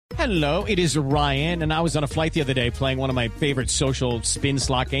Hello, it is Ryan, and I was on a flight the other day playing one of my favorite social spin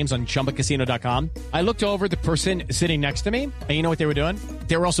slot games on ChumbaCasino.com. I looked over at the person sitting next to me, and you know what they were doing?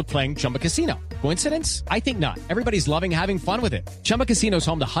 They were also playing Chumba Casino. Coincidence? I think not. Everybody's loving having fun with it. Chumba Casino is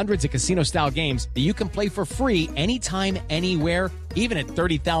home to hundreds of casino-style games that you can play for free anytime, anywhere, even at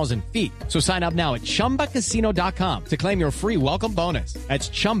 30,000 feet. So sign up now at ChumbaCasino.com to claim your free welcome bonus. That's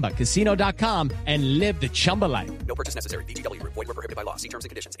ChumbaCasino.com and live the Chumba life. No purchase necessary. VGW. Void where prohibited by law. See terms and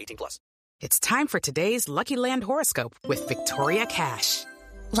conditions. 18+. It's time for today's Lucky Land horoscope with Victoria Cash.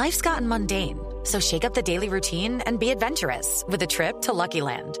 Life's gotten mundane, so shake up the daily routine and be adventurous with a trip to Lucky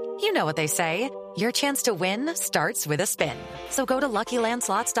Land. You know what they say. Your chance to win starts with a spin. So go to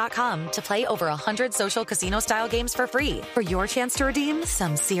LuckyLandSlots.com to play over 100 social casino-style games for free for your chance to redeem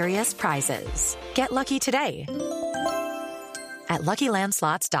some serious prizes. Get lucky today at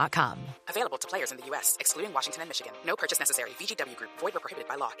LuckyLandSlots.com. Available to players in the U.S., excluding Washington and Michigan. No purchase necessary. VGW Group. Void where prohibited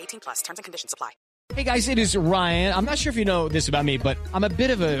by law. 18+. Terms and conditions apply. Hey guys, it is Ryan. I'm not sure if you know this about me, but I'm a bit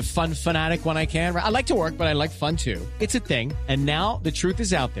of a fun fanatic when I can. I like to work, but I like fun too. It's a thing. And now the truth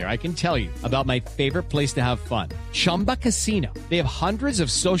is out there. I can tell you about my favorite place to have fun. Chumba Casino. They have hundreds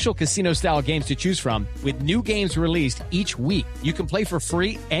of social casino style games to choose from with new games released each week. You can play for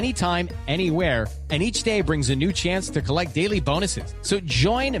free anytime, anywhere. And each day brings a new chance to collect daily bonuses. So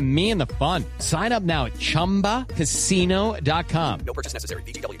join me in the fun. Sign up now at ChumbaCasino.com. No purchase necessary.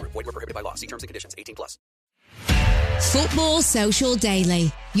 VGW. Void where prohibited by law. See terms and conditions. 18+. Football Social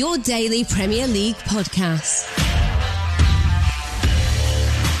Daily, your daily Premier League podcast.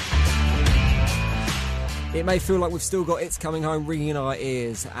 It may feel like we've still got It's Coming Home ringing in our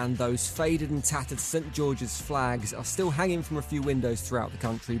ears, and those faded and tattered St George's flags are still hanging from a few windows throughout the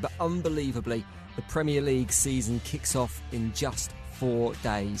country, but unbelievably, the Premier League season kicks off in just 4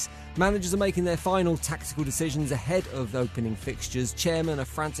 days. Managers are making their final tactical decisions ahead of the opening fixtures. Chairmen are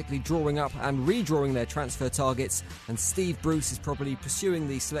frantically drawing up and redrawing their transfer targets, and Steve Bruce is probably pursuing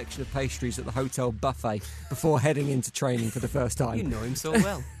the selection of pastries at the hotel buffet before heading into training for the first time. You know him so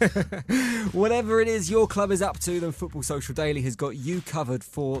well. Whatever it is your club is up to, then Football Social Daily has got you covered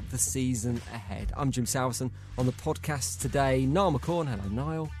for the season ahead. I'm Jim Salverson. On the podcast today, Niall McCorn. Hello,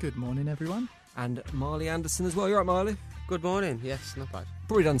 Niall. Good morning, everyone. And Marley Anderson as well. You all right, Marley? Good morning. Yes, not bad.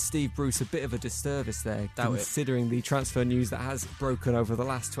 Probably done Steve Bruce a bit of a disservice there, considering the transfer news that has broken over the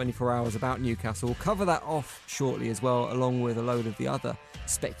last 24 hours about Newcastle. We'll cover that off shortly as well, along with a load of the other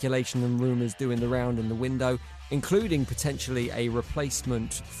speculation and rumours doing the round in the window, including potentially a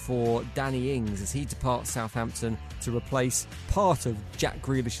replacement for Danny Ings as he departs Southampton to replace part of Jack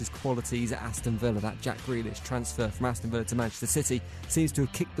Grealish's qualities at Aston Villa. That Jack Grealish transfer from Aston Villa to Manchester City seems to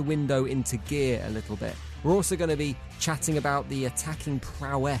have kicked the window into gear a little bit. We're also going to be chatting about the attacking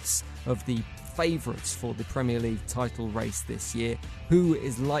prowess of the favourites for the Premier League title race this year, who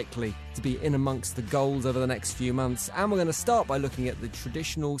is likely to be in amongst the goals over the next few months. And we're going to start by looking at the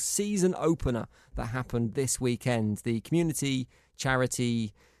traditional season opener that happened this weekend. The community,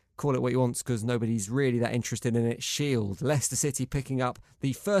 charity, call it what you want because nobody's really that interested in it, Shield. Leicester City picking up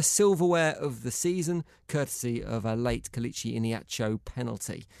the first silverware of the season, courtesy of a late Kelechi Iheanacho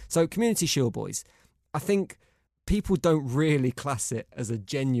penalty. So Community Shield, boys. I think people don't really class it as a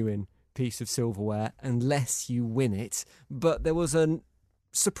genuine piece of silverware unless you win it. But there was a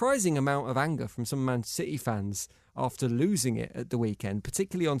surprising amount of anger from some Man City fans after losing it at the weekend,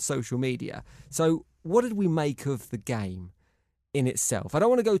 particularly on social media. So what did we make of the game in itself? I don't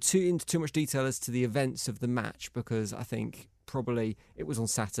want to go into too much detail as to the events of the match because I think probably it was on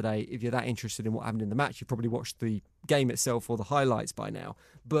Saturday. If you're that interested in what happened in the match, you probably watched the game itself or the highlights by now.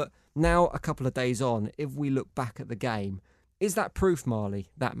 But now, a couple of days on, if we look back at the game, is that proof, Marley,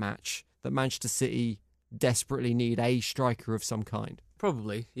 that match, that Manchester City desperately need a striker of some kind?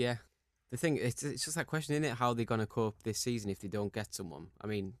 Probably, yeah. The thing, it's just that question, isn't it? How they're going to cope this season if they don't get someone. I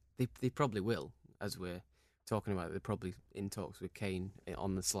mean, they probably will, as we're talking about. They're probably in talks with Kane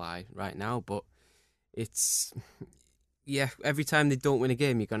on the sly right now, but it's... Yeah, every time they don't win a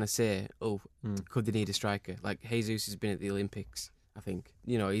game, you're going to say, could they need a striker? Like, Jesus has been at the Olympics, I think.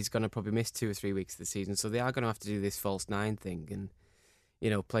 You know, he's going to probably miss 2 or 3 weeks of the season, so they are going to have to do this false nine thing and,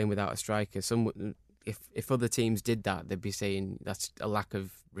 you know, playing without a striker. If other teams did that, they'd be saying that's a lack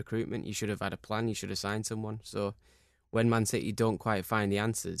of recruitment. You should have had a plan. You should have signed someone. So when Man City don't quite find the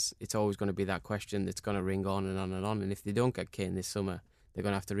answers, it's always going to be that question that's going to ring on and on and on. And if they don't get Kane this summer, they're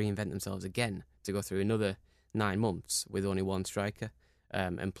going to have to reinvent themselves again to go through another 9 months with only one striker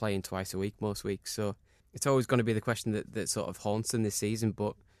and playing twice a week most weeks. So it's always going to be the question that sort of haunts them this season.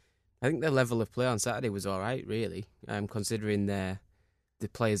 But I think their level of play on Saturday was all right, really, considering the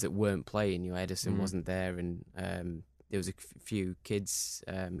players that weren't playing. You know, Ederson wasn't there, and there was a few kids,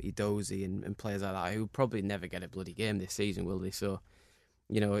 Edozie and players like that, who probably never get a bloody game this season, will they? So,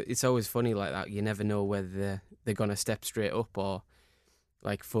 it's always funny like that. You never know whether they're going to step straight up, or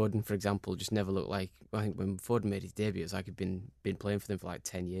like Foden, for example, just never looked like. I think when Foden made his debut, it was like he'd been playing for them for like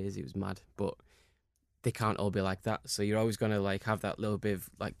 10 years. He was mad, but they can't all be like that. So you're always going to like have that little bit of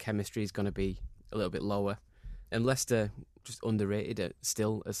like chemistry is going to be a little bit lower. And Leicester just underrated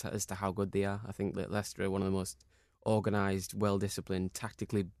still as to how good they are. I think that Leicester are one of the most organised, well-disciplined,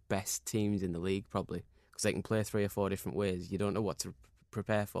 tactically best teams in the league, probably, because they can play 3 or 4 different ways. You don't know what to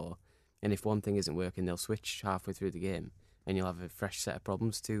prepare for, and if one thing isn't working, they'll switch halfway through the game, and you'll have a fresh set of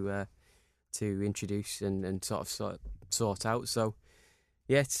problems to introduce and sort out. So,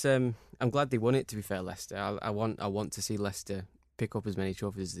 yeah, it's I'm glad they won it. To be fair, Leicester, I want to see Leicester pick up as many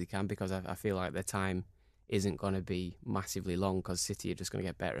trophies as they can, because I feel like their time isn't going to be massively long, because City are just going to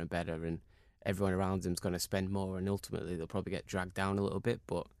get better and better, and everyone around them is going to spend more, and ultimately they'll probably get dragged down a little bit.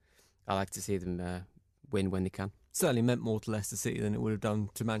 But I like to see them win when they can. Certainly meant more to Leicester City than it would have done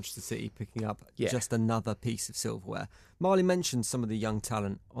to Manchester City, picking up just another piece of silverware. Marley mentioned some of the young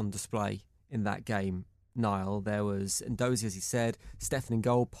talent on display in that game. Niall, there was Ndozie, as he said, Stefan in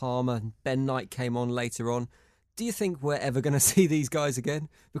goal, Palmer, Ben Knight came on later on. Do you think we're ever going to see these guys again?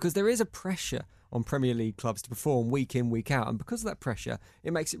 Because there is a pressure on Premier League clubs to perform week in, week out, and because of that pressure,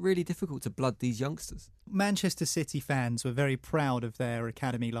 it makes it really difficult to blood these youngsters. Manchester City fans were very proud of their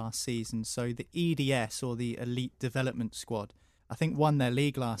academy last season, so the EDS, or the Elite Development Squad, I think won their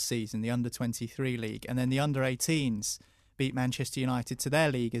league last season, the Under-23 league, and then the Under-18s beat Manchester United to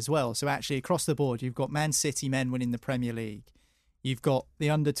their league as well. So actually across the board, you've got Man City men winning the Premier League. You've got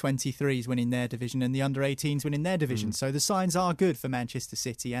the Under-23s winning their division and the Under-18s winning their division. So the signs are good for Manchester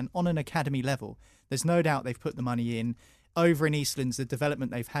City, and on an academy level, there's no doubt they've put the money in. Over in Eastlands, the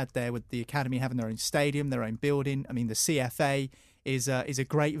development they've had there with the academy having their own stadium, their own building. I mean, the CFA is a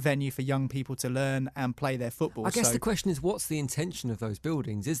great venue for young people to learn and play their football. I guess the question is, what's the intention of those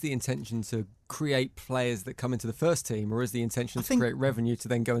buildings? Is the intention to create players that come into the first team, or is the intention to create revenue to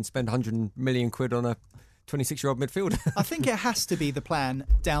then go and spend 100 million quid on a 26-year-old midfielder? I think it has to be the plan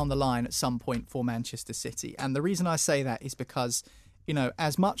down the line at some point for Manchester City. And the reason I say that is because,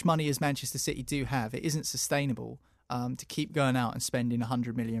 as much money as Manchester City do have, it isn't sustainable to keep going out and spending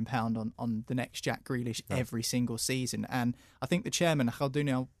 £100 million on the next Jack Grealish every single season. And I think the chairman,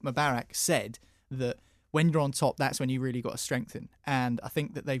 Khaldoon Mubarak, said that when you're on top, that's when you really got to strengthen. And I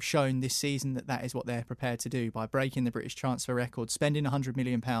think that they've shown this season that is what they're prepared to do by breaking the British transfer record, spending £100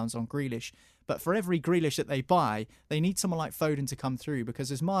 million on Grealish. But for every Grealish that they buy, they need someone like Foden to come through, because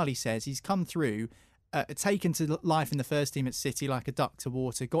as Marley says, he's come through, taken to life in the first team at City like a duck to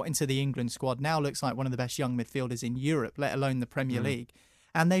water, got into the England squad, now looks like one of the best young midfielders in Europe, let alone the Premier League.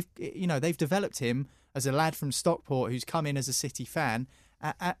 And they've developed him as a lad from Stockport who's come in as a City fan,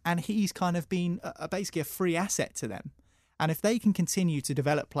 and he's kind of been basically a free asset to them. And if they can continue to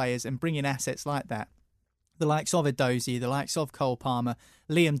develop players and bring in assets like that, the likes of Edozie, the likes of Cole Palmer,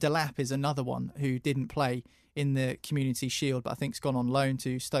 Liam Delap is another one who didn't play in the Community Shield, but I think's gone on loan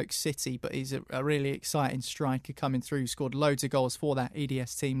to Stoke City, but he's a really exciting striker coming through, scored loads of goals for that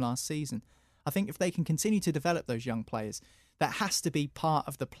EDS team last season. I think if they can continue to develop those young players, that has to be part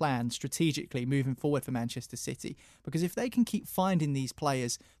of the plan strategically moving forward for Manchester City. Because if they can keep finding these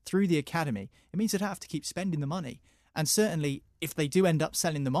players through the academy, it means they don't have to keep spending the money. And certainly, if they do end up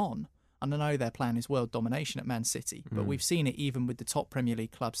selling them on, and I know their plan is world domination at Man City, but we've seen it even with the top Premier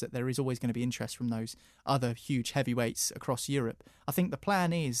League clubs that there is always going to be interest from those other huge heavyweights across Europe. I think the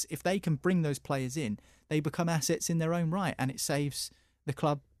plan is, if they can bring those players in, they become assets in their own right, and it saves the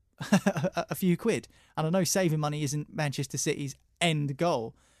club a few quid. And I know saving money isn't Manchester City's end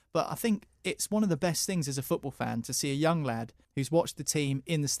goal, but I think it's one of the best things as a football fan to see a young lad who's watched the team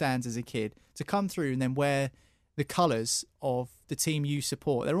in the stands as a kid to come through and then wear the colours of the team you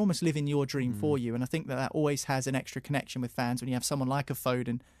support. They're almost living your dream for you, and I think that always has an extra connection with fans when you have someone like a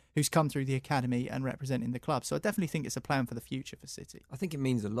Foden who's come through the academy and representing the club. So I definitely think it's a plan for the future for City. I think it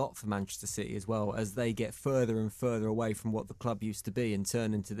means a lot for Manchester City as well, as they get further and further away from what the club used to be and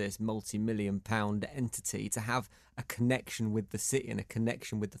turn into this multi-million-pound entity. To have a connection with the city and a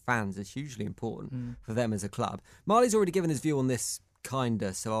connection with the fans is hugely important for them as a club. Marley's already given his view on this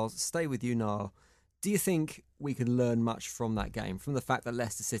kinder, so I'll stay with you, Niall. Do you think we could learn much from that game, from the fact that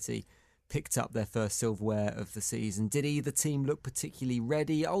Leicester City picked up their first silverware of the season? Did either team look particularly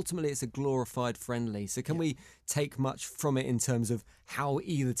ready? Ultimately, it's a glorified friendly. So can we take much from it in terms of how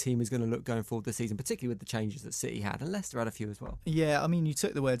either team is going to look going forward this season, particularly with the changes that City had? And Leicester had a few as well. Yeah, I mean, you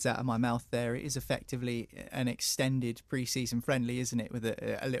took the words out of my mouth there. It is effectively an extended pre-season friendly, isn't it? With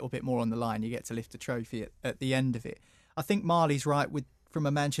a little bit more on the line. You get to lift a trophy at the end of it. I think Marley's right from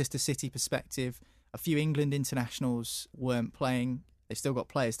a Manchester City perspective. A few England internationals weren't playing. They still got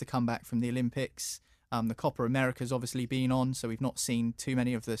players to come back from the Olympics. The Copa America's obviously been on, so we've not seen too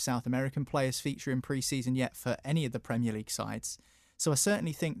many of the South American players feature in pre-season yet for any of the Premier League sides. So I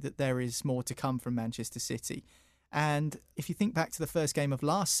certainly think that there is more to come from Manchester City. And if you think back to the first game of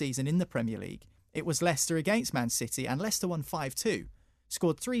last season in the Premier League, it was Leicester against Man City, and Leicester won 5-2,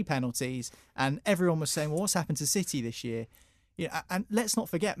 scored 3 penalties, and everyone was saying, well, what's happened to City this year? And let's not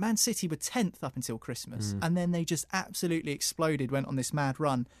forget, Man City were 10th up until Christmas, and then they just absolutely exploded, went on this mad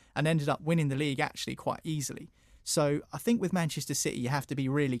run, and ended up winning the league actually quite easily. So I think with Manchester City, you have to be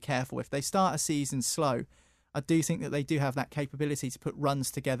really careful. If they start a season slow, I do think that they do have that capability to put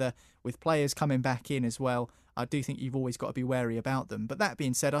runs together with players coming back in as well. I do think you've always got to be wary about them. But that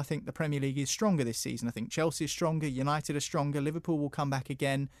being said, I think the Premier League is stronger this season. I think Chelsea is stronger, United are stronger, Liverpool will come back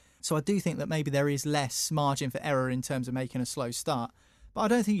again. So I do think that maybe there is less margin for error in terms of making a slow start. But I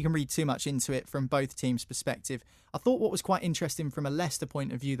don't think you can read too much into it from both teams' perspective. I thought what was quite interesting from a Leicester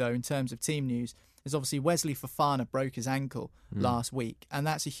point of view, though, in terms of team news, is obviously Wesley Fofana broke his ankle last week, and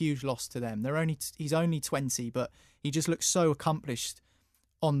that's a huge loss to them. He's only 20, but he just looks so accomplished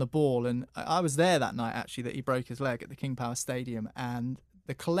on the ball. And I was there that night, actually, that he broke his leg at the King Power Stadium, and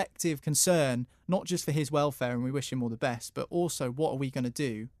the collective concern, not just for his welfare, and we wish him all the best, but also what are we going to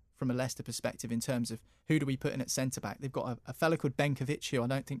do from a Leicester perspective in terms of who do we put in at centre-back. They've got a fella called Benkovic, who I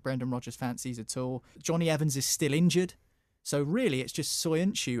don't think Brendan Rodgers fancies at all. Johnny Evans is still injured. So really it's just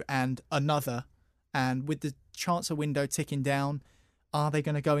Soyuncu and another. And with the transfer window ticking down, are they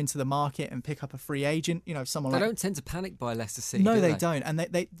going to go into the market and pick up a free agent? Someone They like... don't tend to panic by Leicester City, No, do they don't.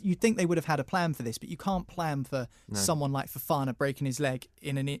 And you'd think they would have had a plan for this, but you can't plan for someone like Fofana breaking his leg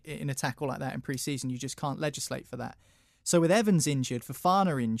in a tackle like that in pre-season. You just can't legislate for that. So with Evans injured,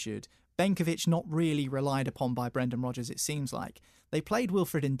 Fofana injured, Benkovic not really relied upon by Brendan Rodgers, it seems like. They played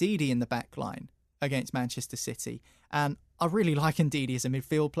Wilfred Ndidi in the back line against Manchester City. And I really like Ndidi as a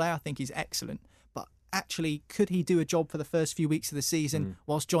midfield player. I think he's excellent. But actually, could he do a job for the first few weeks of the season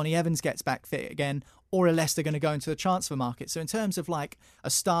whilst Johnny Evans gets back fit again? Or are Leicester going to go into the transfer market? So in terms of like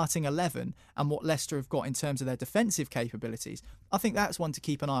a starting 11 and what Leicester have got in terms of their defensive capabilities, I think that's one to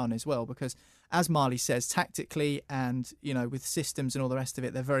keep an eye on as well, because as Marley says, tactically and, with systems and all the rest of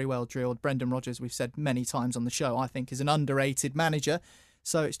it, they're very well drilled. Brendan Rodgers, we've said many times on the show, I think is an underrated manager.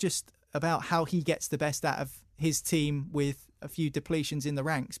 So it's just about how he gets the best out of his team with a few depletions in the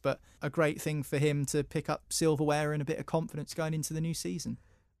ranks, but a great thing for him to pick up silverware and a bit of confidence going into the new season.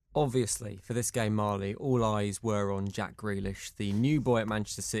 Obviously, for this game, Marley, all eyes were on Jack Grealish, the new boy at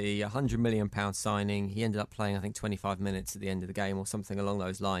Manchester City, £100 million signing. He ended up playing, I think, 25 minutes at the end of the game or something along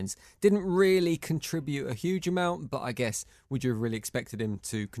those lines. Didn't really contribute a huge amount, but I guess, would you have really expected him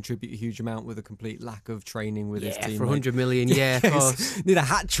to contribute a huge amount with a complete lack of training with his team? For £100 million, yeah, of course. Need a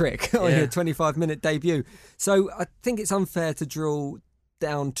hat-trick on your 25-minute debut. So I think it's unfair to drill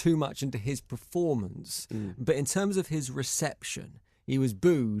down too much into his performance, but in terms of his reception, he was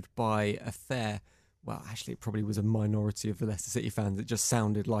booed by it probably was a minority of the Leicester City fans. It just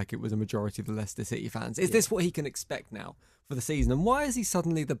sounded like it was a majority of the Leicester City fans. Is this what he can expect now for the season? And why is he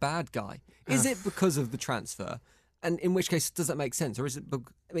suddenly the bad guy? Is it because of the transfer? And in which case, does that make sense? Or is it,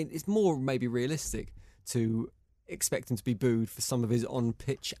 it's more maybe realistic to expect him to be booed for some of his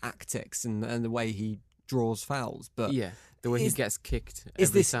on-pitch tactics and the way he draws fouls. But the way he gets kicked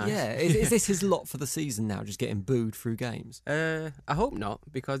every time. Is this his lot for the season now, just getting booed through games? I hope not,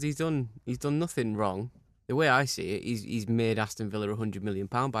 because he's done nothing wrong. The way I see it, he's made Aston Villa £100 million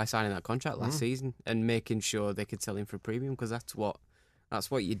by signing that contract last season and making sure they could sell him for a premium, because that's what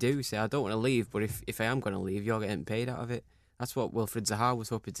you do. Say, I don't want to leave, but if I am going to leave, you're getting paid out of it. That's what Wilfried Zaha was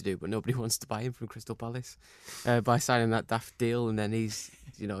hoping to do, but nobody wants to buy him from Crystal Palace by signing that daft deal, and then it's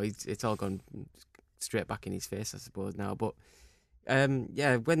all gone straight back in his face, I suppose, now. But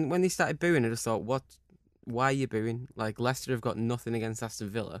when they started booing, I just thought, why are you booing? Like, Leicester have got nothing against Aston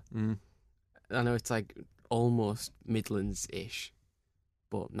Villa. I know it's like almost Midlands-ish,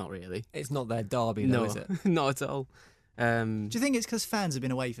 but not really. It's not their derby, though, is it? Not at all. Do you think it's because fans have been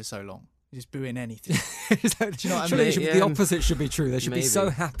away for so long? Just booing anything. Do you know what I mean? The opposite should be true. They should be so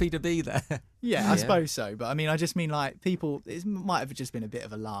happy to be there. I suppose so. But I just mean like people. It might have just been a bit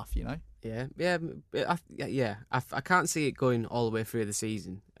of a laugh, you know. I can't see it going all the way through the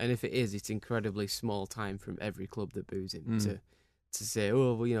season. And if it is, it's incredibly small time from every club that boos him to say,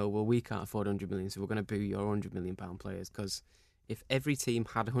 we can't afford 100 million, so we're going to boo your 100 million pound players. Because if every team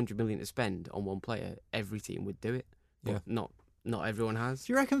had 100 million to spend on one player, every team would do it. But not everyone has.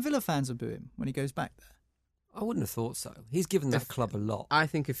 Do you reckon Villa fans will boo him when he goes back there? I wouldn't have thought so. He's given that club a lot. I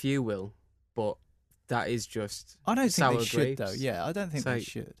think a few will, but that is just I don't think sour they should, grapes. though. Yeah, I don't think So- they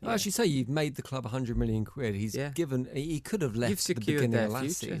should. Well, as you say, you've made the club 100 million quid. He could have left You've the secured beginning their of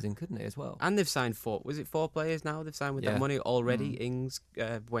last future. season, couldn't he, as well? And they've signed 4 players now? They've signed with Yeah. that money already. Ings,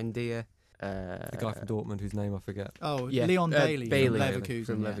 Buendia. The guy from Dortmund, whose name I forget. Oh, Yeah, Leon Bailey, Bailey from Leverkusen.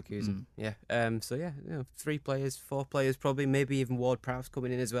 from yeah. Leverkusen. Yeah. So yeah, 3 players, 4 players, probably maybe even Ward Prowse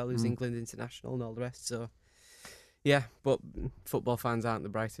coming in as well, who's England international and all the rest. So yeah, but football fans aren't the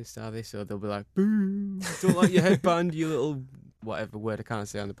brightest, are they? So they'll be like, "Boo! Don't like your headband, you little whatever word I can't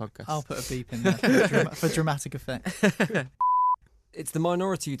say on the podcast." I'll put a beep in there for dramatic effect. It's the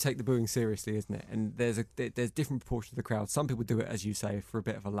minority who take the booing seriously, isn't it? And there's different proportions of the crowd. Some people do it, as you say, for a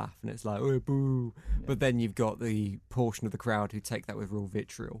bit of a laugh, and it's like, oh, boo. Yeah. But then you've got the portion of the crowd who take that with real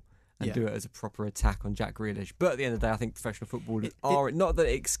vitriol and do it as a proper attack on Jack Grealish. But at the end of the day, I think professional footballers are, not that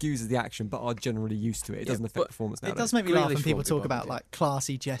it excuses the action, but are generally used to it. It doesn't affect performance nowadays. It does make me laugh when Grealish people won't be talk about bothered, like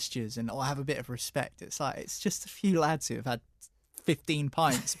classy gestures and have a bit of respect. It's like, it's just a few lads who have had 15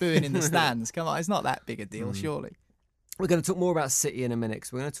 pints booing in the stands. Come on, it's not that big a deal, surely. We're going to talk more about City in a minute,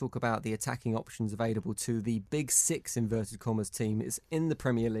 because we're going to talk about the attacking options available to the Big Six, inverted commas, team is in the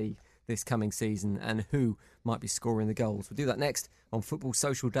Premier League this coming season and who might be scoring the goals. We'll do that next on Football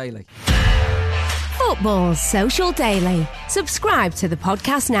Social Daily. Football Social Daily. Subscribe to the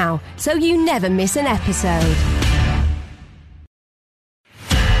podcast now so you never miss an episode.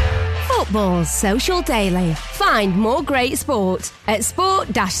 Football Social Daily. Find more great sport at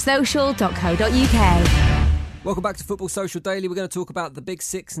sport-social.co.uk. Welcome back to Football Social Daily. We're going to talk about the Big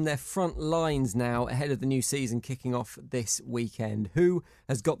Six and their front lines now ahead of the new season kicking off this weekend. Who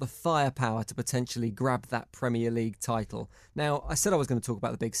has got the firepower to potentially grab that Premier League title? Now, I said I was going to talk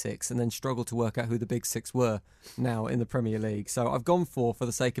about the Big Six and then struggled to work out who the Big Six were now in the Premier League. So I've gone for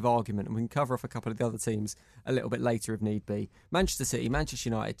the sake of argument, and we can cover off a couple of the other teams a little bit later if need be. Manchester City, Manchester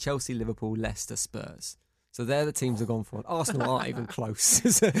United, Chelsea, Liverpool, Leicester, Spurs. So they're the teams I've gone for. Arsenal aren't even close,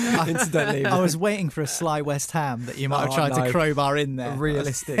 incidentally. I was waiting for a sly West Ham that you might have tried to crowbar in there.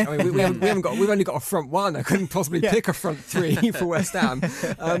 Realistic. I mean, we've only got a front one. I couldn't possibly pick a front three for West Ham.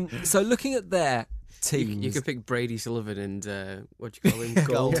 So looking at their teams, you could pick Brady Sullivan and what do you call him,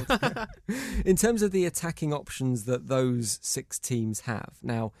 Gold. In terms of the attacking options that those 6 teams have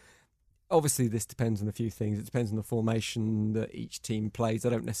now. Obviously, this depends on a few things. It depends on the formation that each team plays. They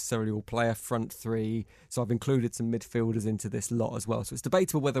don't necessarily all play a front 3, so I've included some midfielders into this lot as well. So it's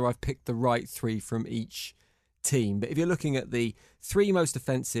debatable whether I've picked the right 3 from each team. But if you're looking at the 3 most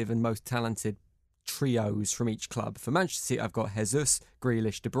offensive and most talented trios from each club, for Manchester City, I've got Jesus,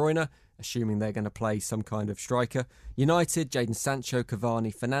 Grealish, De Bruyne, assuming they're going to play some kind of striker. United, Jadon Sancho,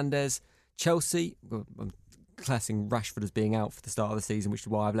 Cavani, Fernandes. Chelsea, I'm classing Rashford as being out for the start of the season, which is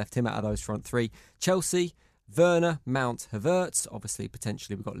why I've left him out of those front 3. Chelsea, Werner, Mount, Havertz. Obviously,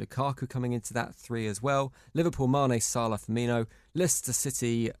 potentially, we've got Lukaku coming into that 3 as well. Liverpool, Mane, Salah, Firmino. Leicester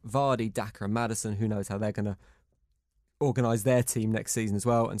City, Vardy, Daka and Maddison. Who knows how they're going to organise their team next season as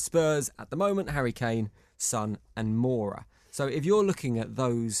well. And Spurs, at the moment, Harry Kane, Son and Moura. So if you're looking at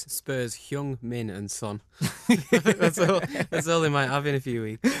those... Spurs, Hyung, Min and Son. That's all they might have in a few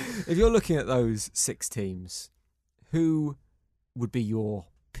weeks. If you're looking at those 6 teams, who would be your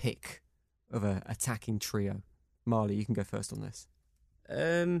pick of an attacking trio? Marley, you can go first on this.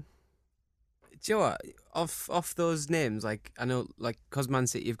 Do you know what? Off those names, like I know, like, because Man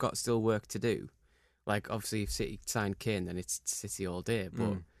City, you've got still work to do. Like, obviously, if City signed Kane, then it's City all day.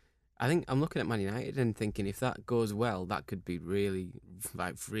 But I think I'm looking at Man United and thinking if that goes well, that could be really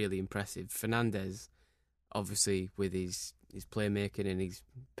impressive. Fernandes, obviously, with his playmaking and his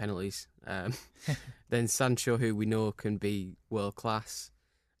penalties. Then Sancho, who we know can be world class.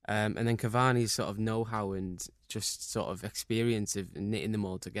 And then Cavani's sort of know-how and just sort of experience of knitting them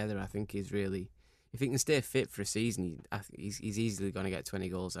all together, I think is really... If he can stay fit for a season, he's easily going to get 20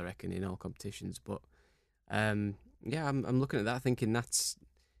 goals, I reckon, in all competitions. But, I'm looking at that thinking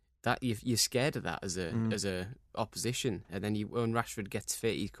that you're scared of that as a opposition, and then when Rashford gets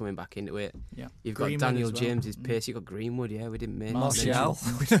fit, he's coming back into it. Yeah, you've got Greenwood Daniel as well. James's pace. You've got Greenwood. Yeah, we didn't mention Martial.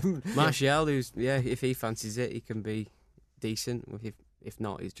 Martial, who's if he fancies it, he can be decent. If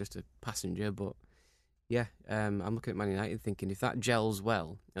not, he's just a passenger. But yeah, I'm looking at Man United thinking if that gels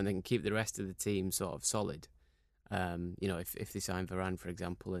well and they can keep the rest of the team sort of solid. If they sign Varane, for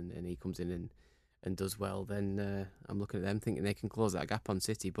example, and he comes in and does well, then I'm looking at them thinking they can close that gap on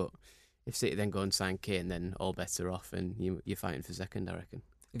City. But if City then go and sign Kane, then all bets are off and you're fighting for second, I reckon.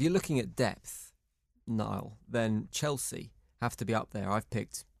 If you're looking at depth, Niall, then Chelsea have to be up there. I've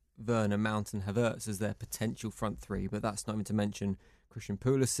picked Werner, Mount and Havertz as their potential front 3, but that's not even to mention Christian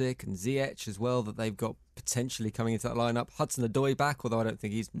Pulisic and Ziyech as well that they've got potentially coming into that lineup. Hudson-Odoi back, although I don't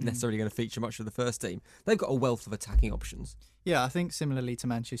think he's necessarily going to feature much of the first team. They've got a wealth of attacking options. Yeah, I think similarly to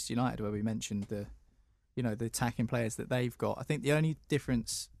Manchester United, where we mentioned the attacking players that they've got. I think the only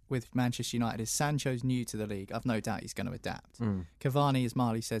difference with Manchester United is Sancho's new to the league. I've no doubt he's going to adapt. Cavani, as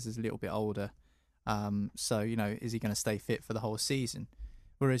Marley says, is a little bit older. So, is he going to stay fit for the whole season?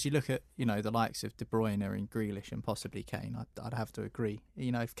 Whereas you look at, the likes of De Bruyne and Grealish and possibly Kane, I'd have to agree.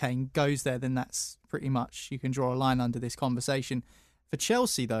 If Kane goes there, then that's pretty much, you can draw a line under this conversation. For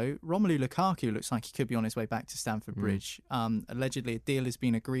Chelsea, though, Romelu Lukaku looks like he could be on his way back to Stamford Bridge. Allegedly, a deal has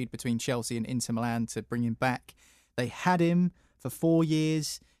been agreed between Chelsea and Inter Milan to bring him back. They had him for 4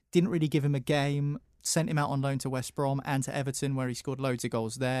 years, didn't really give him a game, sent him out on loan to West Brom and to Everton, where he scored loads of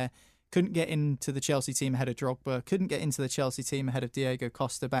goals there. Couldn't get into the Chelsea team ahead of Drogba, couldn't get into the Chelsea team ahead of Diego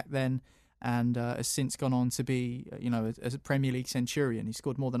Costa back then, and has since gone on to be, a Premier League centurion. He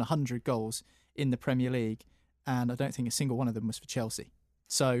scored more than 100 goals in the Premier League, and I don't think a single one of them was for Chelsea.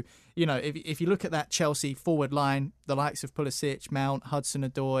 So, if you look at that Chelsea forward line, the likes of Pulisic, Mount,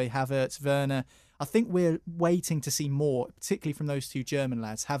 Hudson-Odoi, Havertz, Werner, I think we're waiting to see more, particularly from those two German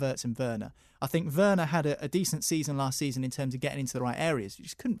lads, Havertz and Werner. I think Werner had a decent season last season in terms of getting into the right areas. He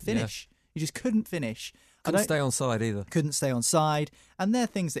just couldn't finish. Yeah. He just couldn't finish. Couldn't stay on side either. Couldn't stay on side. And they're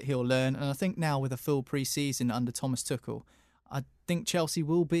things that he'll learn. And I think now with a full pre-season under Thomas Tuchel, I think Chelsea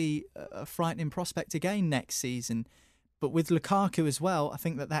will be a frightening prospect again next season. But with Lukaku as well, I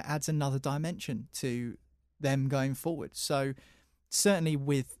think that adds another dimension to them going forward. So certainly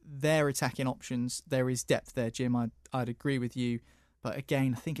with their attacking options, there is depth there, Jim. I'd agree with you. But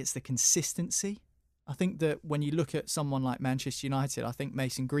again, I think it's the consistency. I think that when you look at someone like Manchester United, I think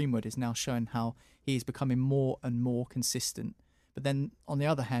Mason Greenwood is now showing how he is becoming more and more consistent. But then on the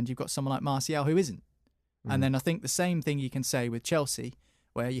other hand, you've got someone like Martial who isn't. And then I think the same thing you can say with Chelsea,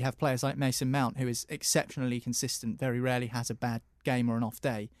 where you have players like Mason Mount, who is exceptionally consistent, very rarely has a bad game or an off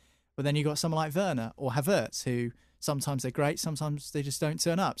day. But then you've got someone like Werner or Havertz, who sometimes they're great, sometimes they just don't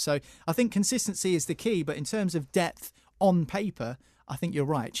turn up. So I think consistency is the key. But in terms of depth on paper, I think you're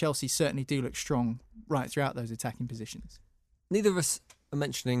right. Chelsea certainly do look strong right throughout those attacking positions. Neither of us are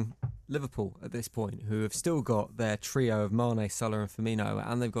mentioning Liverpool at this point, who have still got their trio of Mane, Salah and Firmino,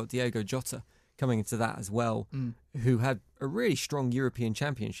 and they've got Diogo Jota coming into that as well, who had a really strong European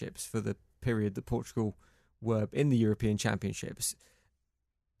Championships for the period that Portugal were in the European Championships.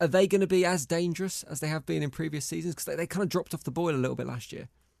 Are they going to be as dangerous as they have been in previous seasons? Because they kind of dropped off the boil a little bit last year.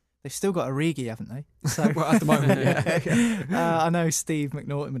 They've still got Origi, haven't they? So, well, at the moment, yeah. I know Steve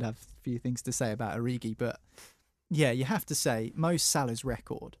McNaughton would have a few things to say about Origi, but yeah, you have to say Mo Salah's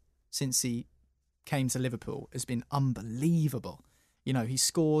record since he came to Liverpool has been unbelievable. He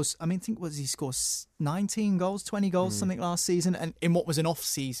scores, he scores 19 goals, 20 goals, something last season, and in what was an off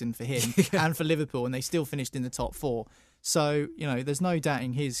season for him and for Liverpool, and they still finished in the top four. So, there's no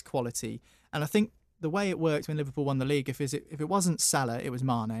doubting his quality. And I think the way it worked when Liverpool won the league, if it wasn't Salah, it was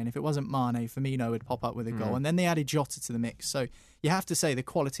Mane. And if it wasn't Mane, Firmino would pop up with a goal. And then they added Jota to the mix. So you have to say the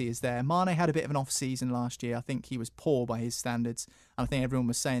quality is there. Mane had a bit of an off-season last year. I think he was poor by his standards. And I think everyone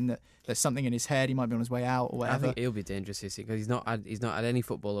was saying that there's something in his head. He might be on his way out or whatever. I think he'll be dangerous this year because he's not had any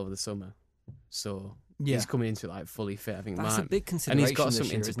football over the summer. So he's coming into it fully fit. I think that's a big consideration. And he's got this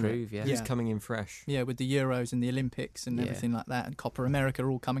something year, to prove. Yeah, he's coming in fresh. Yeah, with the Euros and the Olympics and everything like that, and Copa America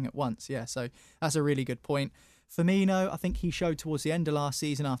all coming at once. Yeah, so that's a really good point. Firmino, I think he showed towards the end of last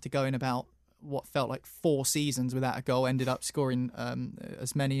season, after going about what felt like 4 seasons without a goal, ended up scoring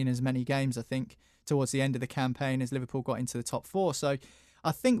as many games, I think, towards the end of the campaign as Liverpool got into the top 4. So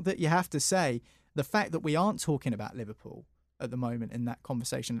I think that you have to say the fact that we aren't talking about Liverpool at the moment in that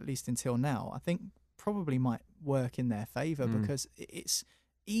conversation, at least until now, I think probably might work in their favour because it's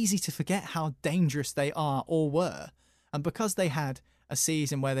easy to forget how dangerous they are or were. And because they had a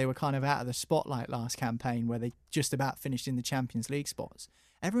season where they were kind of out of the spotlight last campaign, where they just about finished in the Champions League spots,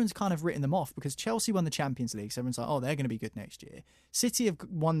 everyone's kind of written them off because Chelsea won the Champions League. So everyone's like, oh, they're going to be good next year. City have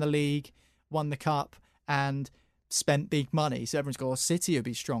won the league, won the cup, and spent big money. So everyone's going, oh, City will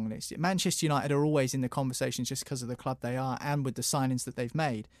be strong next year. Manchester United are always in the conversations just because of the club they are and with the signings that they've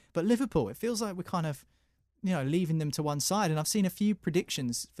made. But Liverpool, it feels like we're kind of, leaving them to one side. And I've seen a few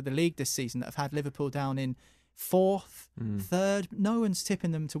predictions for the league this season that have had Liverpool down in 4th, 3rd. No one's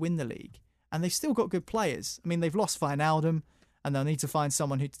tipping them to win the league. And they've still got good players. I mean, they've lost Wijnaldum, and they'll need to find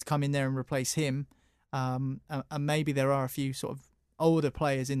someone who to come in there and replace him. And maybe there are a few sort of older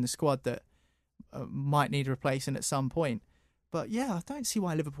players in the squad that might need replacing at some point. But yeah, I don't see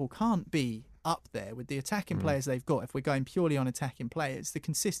why Liverpool can't be up there with the attacking players they've got. If we're going purely on attacking players, the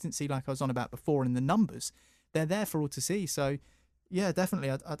consistency, like I was on about before, and the numbers, they're there for all to see. So, Yeah, definitely.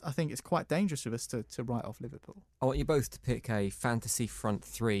 I think it's quite dangerous of us to write off Liverpool. I want you both to pick a fantasy front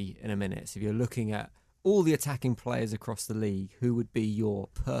three in a minute. So if you're looking at all the attacking players across the league, who would be your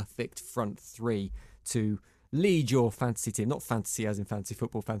perfect front three to lead your fantasy team? Not fantasy as in fantasy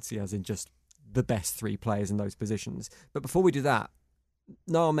football, fantasy as in just the best three players in those positions. But before we do that,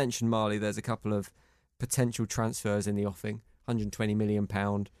 Niall mentioned, Marley, there's a couple of potential transfers in the offing. £120 million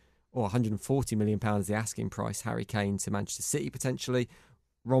or £140 million the asking price. Harry Kane to Manchester City potentially.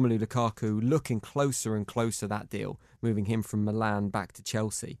 Romelu Lukaku looking closer and closer, that deal, moving him from Milan back to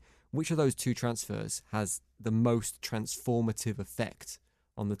Chelsea. Which of those two transfers has the most transformative effect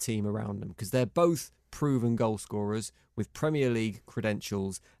on the team around them? Because they're both proven goal scorers with Premier League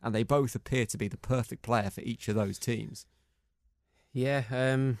credentials, and they both appear to be the perfect player for each of those teams. Yeah,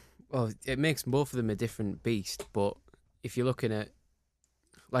 well, it makes both of them a different beast, but if you're looking at,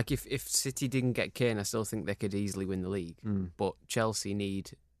 like, if City didn't get Kane, I still think they could easily win the league. But Chelsea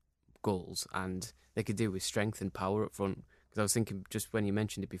need goals, and they could do with strength and power up front. Because I was thinking, just when you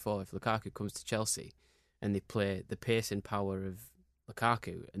mentioned it before, if Lukaku comes to Chelsea and they play the pace and power of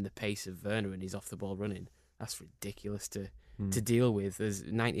Lukaku and the pace of Werner and he's off the ball running, that's ridiculous to deal with. There's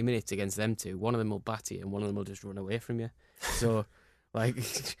 90 minutes against them two. One of them will bat you and one of them will just run away from you. So,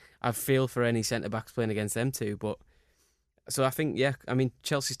 like, I feel for any centre-backs playing against them two. But so I think, yeah, I mean,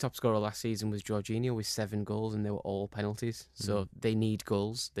 Chelsea's top scorer last season was Jorginho with 7 goals and they were all penalties. So they need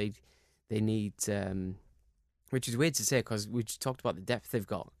goals. They need... which is weird to say because we just talked about the depth they've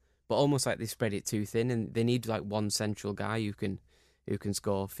got, but almost like they spread it too thin, and they need like one central guy who can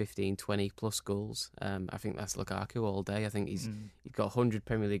score 15, 20 plus goals. I think that's Lukaku all day. I think he's got 100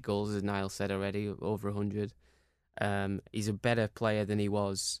 Premier League goals, as Niall said already, over 100. He's a better player than he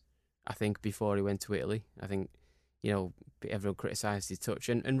was, I think, before he went to Italy. I think, you know, everyone criticised his touch,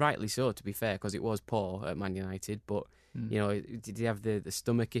 and rightly so, to be fair, because it was poor at Man United, but you know, did he have the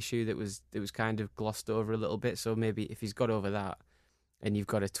stomach issue that was kind of glossed over a little bit? So maybe if he's got over that, and you've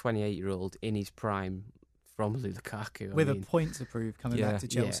got a 28-year-old in his prime, Romelu Lukaku, with a point to prove coming back to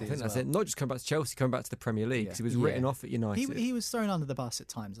Chelsea. I think that's it. Not just coming back to Chelsea, coming back to the Premier League, because he was written off at United. He was thrown under the bus at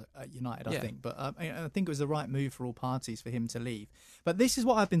times at United, I think, but I think it was the right move for all parties for him to leave. But this is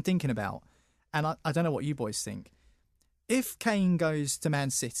what I've been thinking about, and I don't know what you boys think. If Kane goes to Man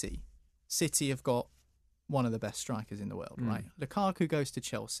City, City have got one of the best strikers in the world, right? Lukaku goes to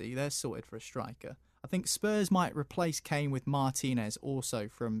Chelsea, they're sorted for a striker. I think Spurs might replace Kane with Martinez also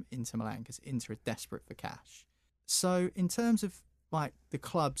from Inter Milan, because Inter are desperate for cash. So in terms of like the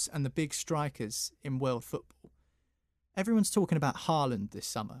clubs and the big strikers in world football, everyone's talking about Haaland this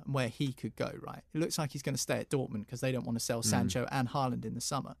summer and where he could go, right? It looks like he's going to stay at Dortmund because they don't want to sell Sancho and Haaland in the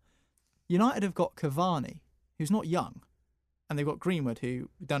summer. United have got Cavani, who's not young, and they've got Greenwood, who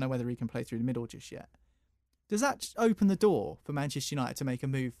we don't know whether he can play through the middle just yet. Does that open the door for Manchester United to make a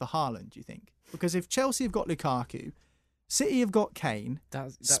move for Haaland, do you think? Because if Chelsea have got Lukaku, City have got Kane,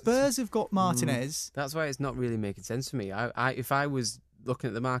 Spurs have got Martinez... That's why it's not really making sense for me. If I was looking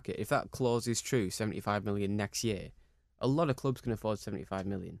at the market, if that clause is true, 75 million next year, a lot of clubs can afford 75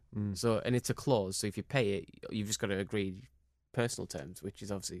 million. So, and it's a clause, so if you pay it, you've just got to agree personal terms, which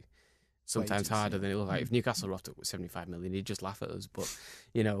is obviously sometimes harder than it looks like. If Newcastle rocked up with 75 million, he'd just laugh at us. But,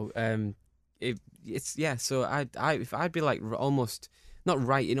 you know... So I'd be like almost not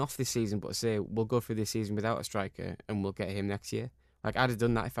writing off this season, but say we'll go through this season without a striker and we'll get him next year. Like I'd have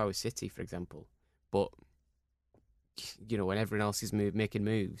done that if I was City, for example. But you know, when everyone else is making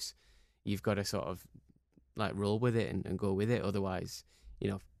moves, you've got to sort of like roll with it and go with it. Otherwise,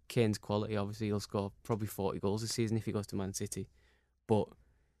 you know, Kane's quality, obviously he'll score probably 40 goals this season if he goes to Man City, but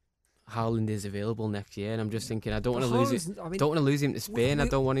Haaland is available next year, and I'm just thinking I don't want to lose it. Don't want to lose him to Spain. I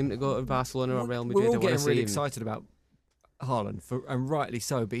don't want him to go to Barcelona or Real Madrid. We're all getting really excited about Haaland, and rightly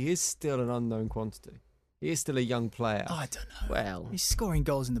so, but he is still an unknown quantity. He is still a young player. Oh, I don't know. Well, he's scoring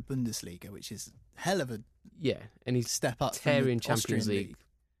goals in the Bundesliga, which is hell of a and he's step up, tearing Champions League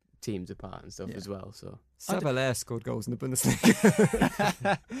teams apart and stuff as well. So Savalair scored goals in the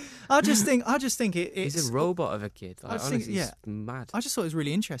Bundesliga. I just think it's he's a robot of a kid. Like, honestly, he's mad. I just thought it was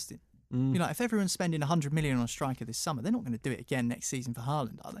really interesting. You know, if everyone's spending 100 million on a striker this summer, they're not going to do it again next season for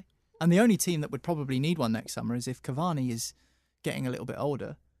Haaland, are they? And the only team that would probably need one next summer is if Cavani is getting a little bit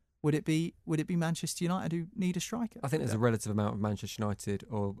older. Would it be Manchester United who need a striker? I think there's a relative amount of Manchester United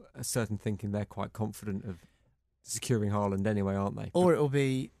or a certain thinking they're quite confident of securing Haaland anyway, aren't they? Or it'll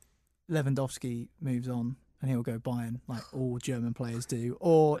be Lewandowski moves on and he'll go Bayern like all German players do,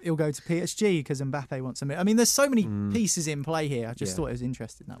 or he'll go to PSG because Mbappe wants to move. I mean, there's so many pieces in play here. I just thought it was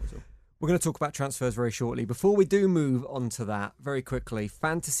interesting, that was all. We're going to talk about transfers very shortly. Before we do move on to that, very quickly,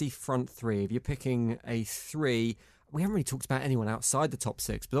 fantasy front three. If you're picking a three, we haven't really talked about anyone outside the top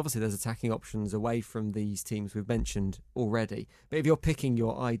 6, but obviously there's attacking options away from these teams we've mentioned already. But if you're picking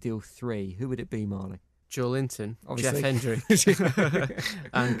your ideal 3, who would it be, Marley? Joe Linton, Obviously. Jeff Hendry,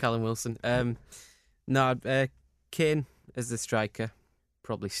 and Callum Wilson. Kane as the striker,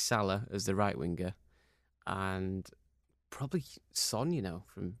 probably Salah as the right winger, and probably Son,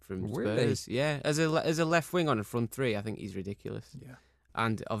 from Really? Spurs. Yeah, as a left wing on a front 3, I think he's ridiculous. Yeah.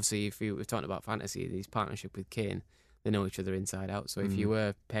 And obviously, if we're talking about fantasy, his partnership with Kane, they know each other inside out. So if you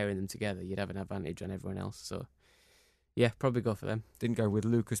were pairing them together, you'd have an advantage on everyone else. So, yeah, probably go for them. Didn't go with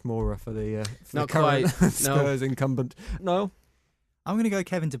Lucas Moura for the Not current quite, Spurs incumbent. No? I'm going to go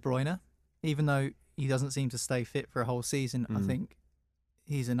Kevin De Bruyne, even though he doesn't seem to stay fit for a whole season. I think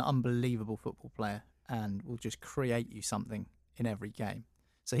he's an unbelievable football player and will just create you something in every game.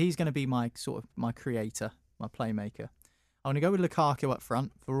 So he's going to be my creator, my playmaker. I'm going to go with Lukaku up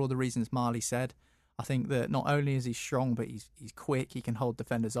front for all the reasons Marley said. I think that not only is he strong, but he's quick. He can hold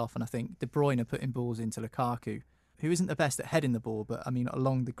defenders off. And I think De Bruyne putting balls into Lukaku, who isn't the best at heading the ball, but I mean,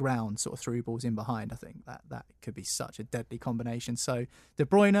 along the ground, sort of through balls in behind, I think that could be such a deadly combination. So De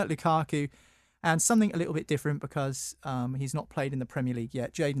Bruyne, Lukaku, and something a little bit different because he's not played in the Premier League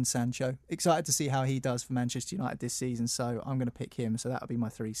yet, Jadon Sancho. Excited to see how he does for Manchester United this season, so I'm going to pick him. So that'll be my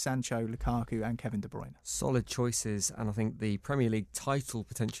 3, Sancho, Lukaku and Kevin De Bruyne. Solid choices, and I think the Premier League title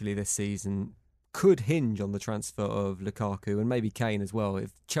potentially this season could hinge on the transfer of Lukaku and maybe Kane as well.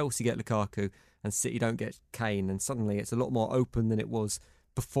 If Chelsea get Lukaku and City don't get Kane, and suddenly it's a lot more open than it was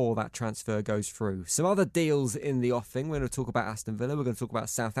before that transfer goes through. Some other deals in the offing. We're going to talk about Aston Villa, we're going to talk about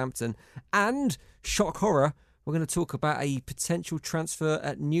Southampton, and, shock horror, we're going to talk about a potential transfer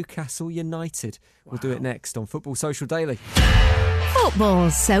at Newcastle United. We'll do it next on Football Social Daily. Football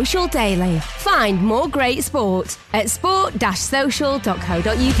Social Daily. Find more great sport at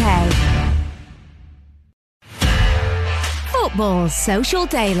sport-social.co.uk. Football Social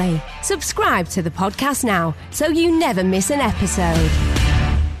Daily. Subscribe to the podcast now so you never miss an episode.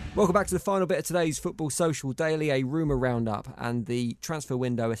 Welcome back to the final bit of today's Football Social Daily, a rumour roundup, and the transfer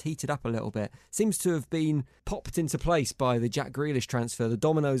window has heated up a little bit. Seems to have been popped into place by the Jack Grealish transfer. The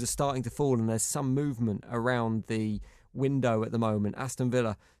dominoes are starting to fall and there's some movement around the window at the moment. Aston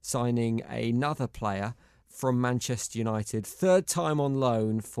Villa signing another player from Manchester United, third time on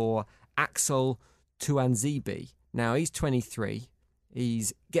loan for Axel Tuanzebe. Now, he's 23.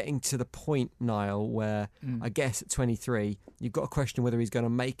 He's getting to the point, Niall, where I guess at 23, you've got to question whether he's going to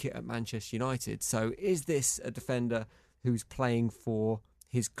make it at Manchester United. So is this a defender who's playing for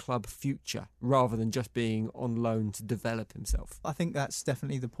his club future rather than just being on loan to develop himself? I think that's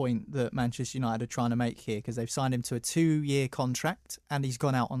definitely the point that Manchester United are trying to make here, because they've signed him to a 2-year contract and he's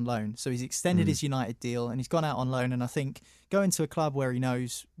gone out on loan. So he's extended his United deal and he's gone out on loan. And I think going to a club where he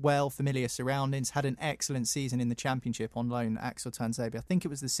knows well, familiar surroundings, had an excellent season in the Championship on loan, Axel Tuanzebe. I think it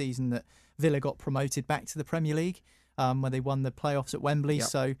was the season that Villa got promoted back to the Premier League, where they won the playoffs at Wembley. Yep.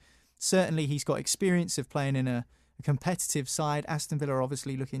 So certainly he's got experience of playing in a competitive side. Aston Villa are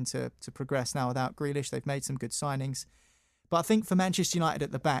obviously looking to progress now without Grealish. They've made some good signings. But I think for Manchester United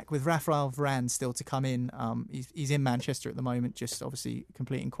at the back, with Rafael Varane still to come in, he's in Manchester at the moment, just obviously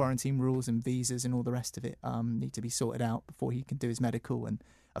completing quarantine rules and visas and all the rest of it need to be sorted out before he can do his medical and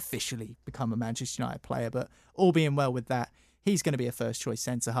officially become a Manchester United player. But all being well with that, he's going to be a first-choice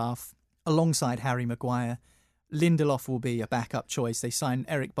centre-half alongside Harry Maguire. Lindelof will be a backup choice. They signed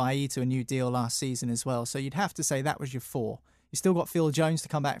Eric Bailly to a new deal last season as well. So you'd have to say that was your 4. You still got Phil Jones to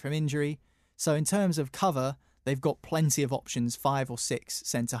come back from injury. So in terms of cover, they've got plenty of options, 5 or 6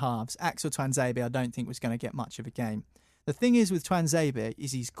 centre-halves. Axel Tuanzebe I don't think was going to get much of a game. The thing is with Tuanzebe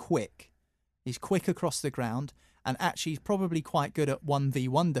is he's quick. He's quick across the ground, and actually he's probably quite good at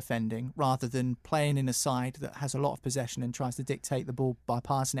 1v1 defending rather than playing in a side that has a lot of possession and tries to dictate the ball by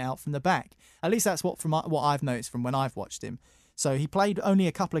passing it out from the back. At least that's what I've noticed from when I've watched him. So he played only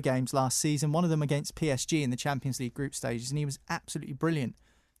a couple of games last season, one of them against PSG in the Champions League group stages, and he was absolutely brilliant.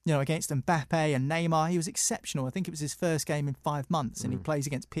 You know, against Mbappe and Neymar, he was exceptional. I think it was his first game in 5 months, and he plays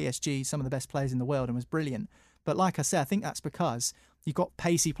against PSG, some of the best players in the world, and was brilliant. But like I said, I think that's because you've got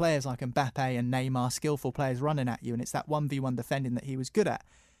pacey players like Mbappe and Neymar, skillful players running at you, and it's that 1v1 defending that he was good at.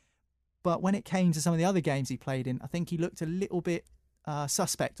 But when it came to some of the other games he played in, I think he looked a little bit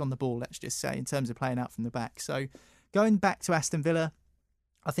suspect on the ball, let's just say, in terms of playing out from the back. So going back to Aston Villa,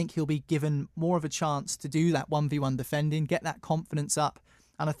 I think he'll be given more of a chance to do that 1v1 defending, get that confidence up.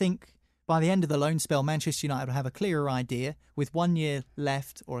 And I think by the end of the loan spell, Manchester United will have a clearer idea, with 1 year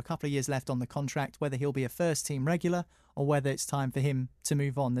left or a couple of years left on the contract, whether he'll be a first-team regular or whether it's time for him to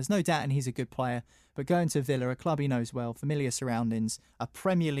move on. There's no doubt he's a good player, but going to Villa, a club he knows well, familiar surroundings, a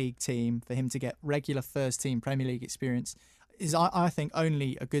Premier League team, for him to get regular first-team Premier League experience is, I think,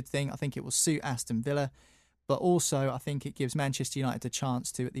 only a good thing. I think it will suit Aston Villa. But also, I think it gives Manchester United a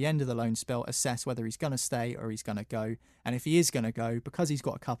chance to, at the end of the loan spell, assess whether he's going to stay or he's going to go. And if he is going to go, because he's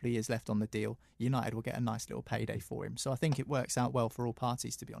got a couple of years left on the deal, United will get a nice little payday for him. So I think it works out well for all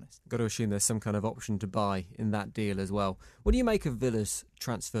parties, to be honest. Got to assume there's some kind of option to buy in that deal as well. What do you make of Villa's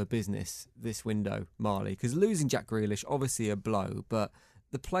transfer business this window, Marley? Because losing Jack Grealish, obviously a blow, but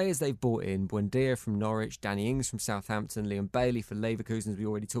the players they've brought in, Buendia from Norwich, Danny Ings from Southampton, Leon Bailey for Leverkusen, as we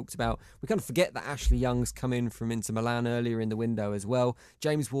already talked about. We kind of forget that Ashley Young's come in from Inter Milan earlier in the window as well.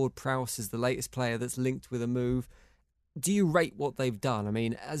 James Ward-Prowse is the latest player that's linked with a move. Do you rate what they've done? I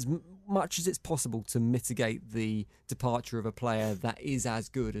mean, as much as it's possible to mitigate the departure of a player that is as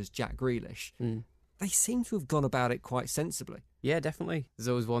good as Jack Grealish, they seem to have gone about it quite sensibly. Yeah, definitely. There's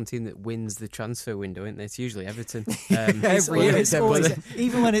always one team that wins the transfer window, isn't there? It's usually Everton. Every year it's always,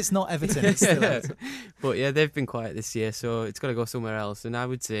 even when it's not Everton, it's still Everton. But yeah, they've been quiet this year, so it's got to go somewhere else. And I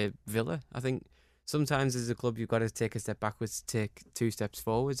would say Villa. I think sometimes as a club you've got to take a step backwards to take 2 steps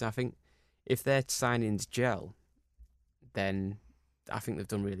forwards. I think if their signings gel, then I think they've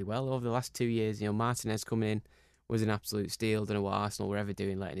done really well over the last 2 years. You know, Martinez coming in was an absolute steal. Don't know what Arsenal were ever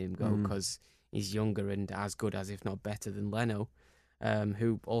doing letting him go, because he's younger and as good as, if not better than Leno,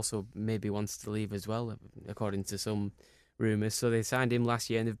 who also maybe wants to leave as well, according to some rumours. So they signed him last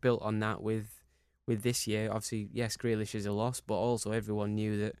year and they've built on that with this year. Obviously, yes, Grealish is a loss, but also everyone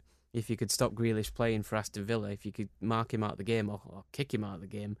knew that if you could stop Grealish playing for Aston Villa, if you could mark him out of the game or kick him out of the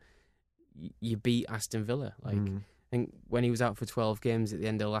game, you beat Aston Villa. Like, I think when he was out for 12 games at the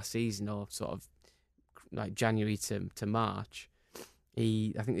end of last season, or sort of like January to March,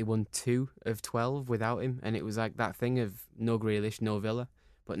 I think they won 2 of 12 without him, and it was like that thing of no Grealish, no Villa.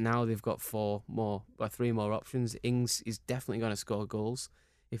 But now they've got 3 more options. Ings is definitely going to score goals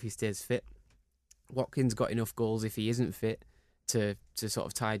if he stays fit. Watkins got enough goals if he isn't fit to sort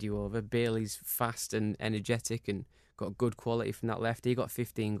of tide you over. Bailey's fast and energetic and got good quality from that left. He got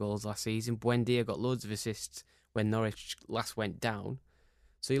 15 goals last season. Buendia got loads of assists when Norwich last went down.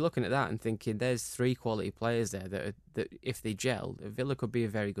 So you're looking at that and thinking there's 3 quality players there that if they gel, Villa could be a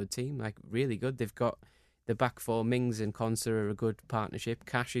very good team, like really good. They've got the back 4, Mings and Konsa are a good partnership.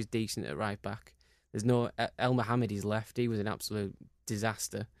 Cash is decent at right back. There's no El Mohammedi's left. He was an absolute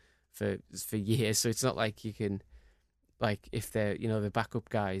disaster for years. So it's not like you can, like, if they're, you know, the backup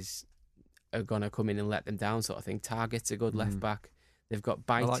guys are gonna come in and let them down, sort of thing. Target's a good left back. They've got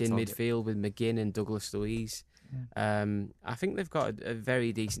Bite in midfield with McGinn and Douglas Luiz. I think they've got a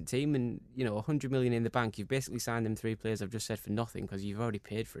very decent team, and 100 million in the bank. You've basically signed them 3 players I've just said for nothing because you've already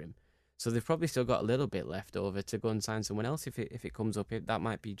paid for him. So they've probably still got a little bit left over to go and sign someone else if it comes up. That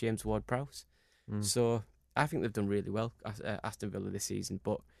might be James Ward-Prowse. So I think they've done really well, Aston Villa, this season.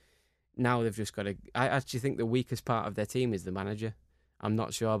 But now they've just got to. I actually think the weakest part of their team is the manager. I'm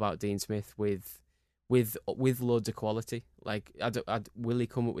not sure about Dean Smith with loads of quality. Like, will he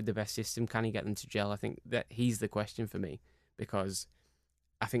come up with the best system? Can he get them to gel? I think that he's the question for me, because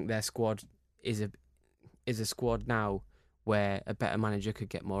I think their squad is a squad now where a better manager could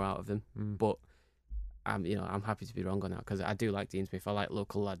get more out of them. But I'm happy to be wrong on that, because I do like Dean Smith. I like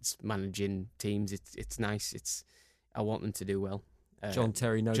local lads managing teams. It's nice. I want them to do well. John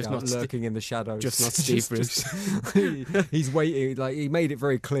Terry, no doubt, lurking in the shadows. Just not Steve Bruce. He's waiting. Like, he made it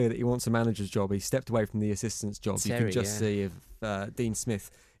very clear that he wants a manager's job. He stepped away from the assistant's job. Terry, you can just see if Dean Smith,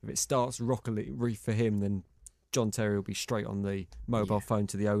 if it starts rockily for him, then John Terry will be straight on the mobile phone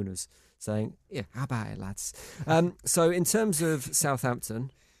to the owners saying, "Yeah, how about it, lads?" So in terms of Southampton,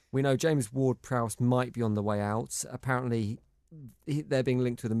 we know James Ward-Prowse might be on the way out. Apparently, they're being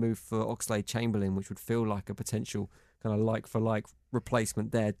linked with a move for Oxlade-Chamberlain, which would feel like a potential kind of like-for-like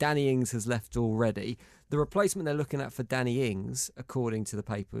replacement there. Danny Ings has left already. The replacement they're looking at for Danny Ings, according to the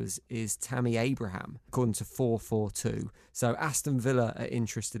papers, is Tammy Abraham, according to 442. So Aston Villa are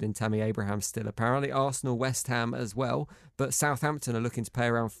interested in Tammy Abraham still, apparently. Arsenal, West Ham as well. But Southampton are looking to pay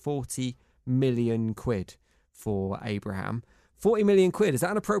around 40 million quid for Abraham. 40 million quid, is that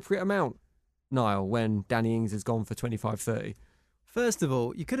an appropriate amount, Niall, when Danny Ings has gone for 25-30? First of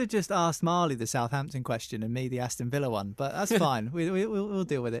all, you could have just asked Marley the Southampton question and me the Aston Villa one, but that's fine. We'll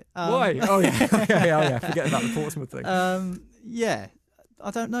deal with it. Why? Oh yeah, forget about the Portsmouth thing. Yeah,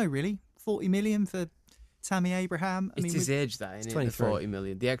 I don't know really. 40 million for Tammy Abraham. It's his age, that, isn't it? The 40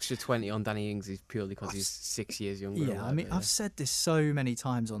 million. The extra 20 on Danny Ings is purely because he's 6 years younger. Yeah, I mean, I've said this so many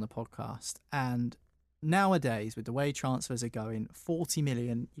times on the podcast, and nowadays, with the way transfers are going, 40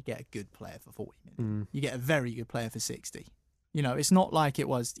 million, you get a good player for 40 million. You get a very good player for 60. You know, it's not like it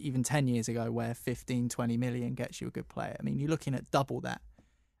was even 10 years ago where 15, 20 million gets you a good player. I mean, you're looking at double that.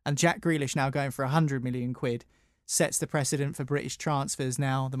 And Jack Grealish now going for 100 million quid sets the precedent for British transfers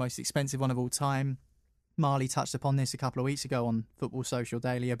now, the most expensive one of all time. Marley touched upon this a couple of weeks ago on Football Social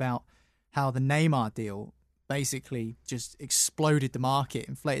Daily about how the Neymar deal basically just exploded the market,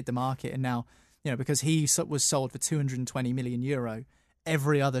 inflated the market, and now, you know, because he was sold for 220 million euro,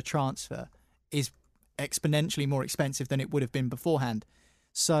 every other transfer is exponentially more expensive than it would have been beforehand.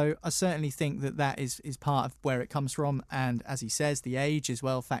 So I certainly think that is part of where it comes from, and as he says, the age as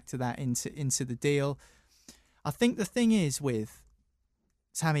well factor that into the deal. I think the thing is with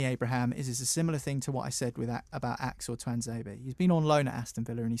Tammy Abraham is a similar thing to what I said about Axel Tuanzebe. He's been on loan at Aston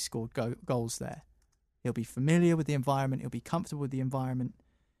Villa and he's scored goals there. He'll be familiar with the environment. He'll be comfortable with the environment.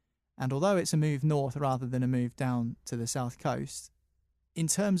 And although it's a move north rather than a move down to the south coast, in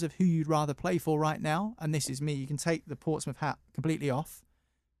terms of who you'd rather play for right now, and this is me, you can take the Portsmouth hat completely off.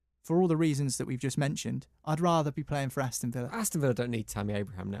 For all the reasons that we've just mentioned, I'd rather be playing for Aston Villa. Aston Villa don't need Tammy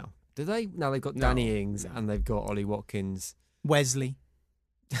Abraham now, do they? Now they've got Danny Ings and they've got Ollie Watkins. Wesley.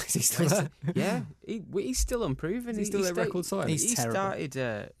 Is he still there? Yeah, he's still improving. He's still a record signing. He's terrible. Started.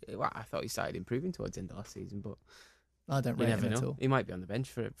 I thought he started improving towards the end of last season, but I don't rate him at all. He might be on the bench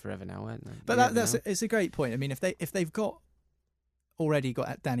for forever now, won't they? But it's a great point. I mean, if they've already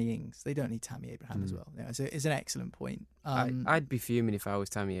got Danny Ings, they don't need Tammy Abraham as well. Yeah, it's an excellent point. I'd be fuming if I was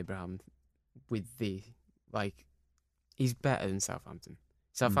Tammy Abraham. He's better than Southampton.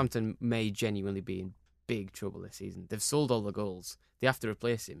 Southampton may genuinely be in big trouble this season. They've sold all the goals. They have to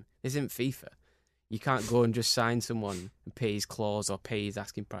replace him. This isn't FIFA. You can't go and just sign someone and pay his clause or pay his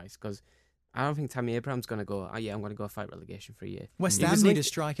asking price, because I don't think Tammy Abraham's going to go, I'm going to go fight relegation for a year. West Ham need a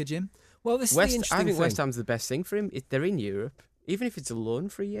striker, Jim. Well, this is the interesting I think thing. West Ham's the best thing for him. They're in Europe. Even if it's a loan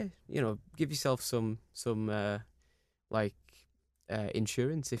for a year, give yourself some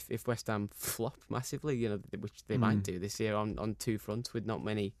insurance if West Ham flop massively, which they might do this year on two fronts with not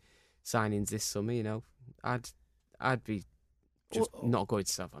many signings this summer. I'd be just not going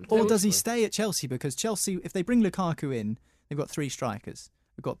to Southampton. Or does he stay at Chelsea? Because Chelsea, if they bring Lukaku in, they've got three strikers.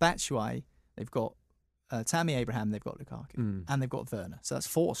 They've got Batshuayi, they've got Tammy Abraham, they've got Lukaku, and they've got Werner. So that's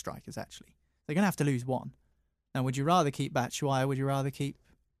four strikers, actually. They're going to have to lose one. Now, would you rather keep Batshuayi or would you rather keep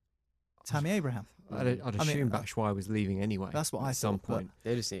Tammy Abraham? I'd assume Batshuayi was leaving anyway. That's what I thought. At some point.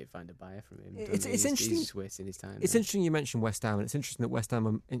 They just need to find a buyer from him. It's interesting. He's just wasting his time. It's interesting you mentioned West Ham, and it's interesting that West Ham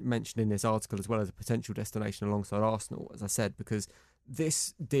are mentioned in this article as well as a potential destination alongside Arsenal, as I said, because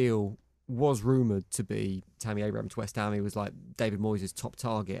this deal was rumoured to be Tammy Abraham to West Ham. He was like David Moyes' top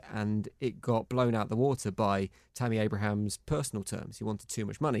target, and it got blown out the water by Tammy Abraham's personal terms. He wanted too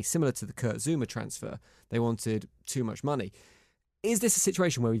much money. Similar to the Kurt Zuma transfer, they wanted too much money. Is this a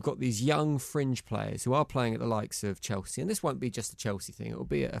situation where we've got these young fringe players who are playing at the likes of Chelsea, and this won't be just a Chelsea thing, it will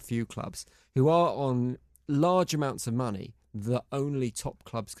be at a few clubs, who are on large amounts of money that only top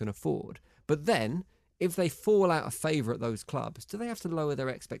clubs can afford, but then if they fall out of favour at those clubs, do they have to lower their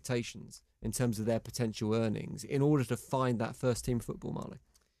expectations in terms of their potential earnings in order to find that first team football, Marley?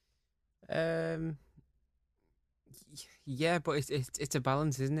 Yeah, but it's a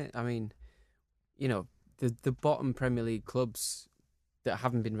balance, isn't it? I mean, the bottom Premier League clubs that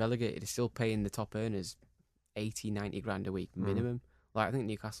haven't been relegated are still paying the top earners 80, 90 grand a week minimum. Like, I think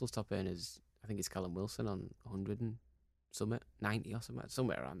Newcastle's top earners, I think it's Callum Wilson on 100 and something, 90 or something,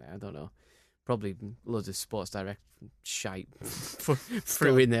 somewhere around there, I don't know. Probably loads of Sports Direct shite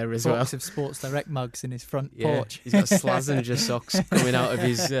through in there as well. Box of Sports Direct mugs in his front porch. He's got Slazenger socks coming out of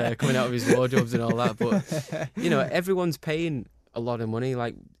his wardrobes and all that. But everyone's paying a lot of money.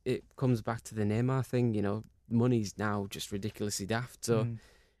 Like, it comes back to the Neymar thing. Money's now just ridiculously daft. So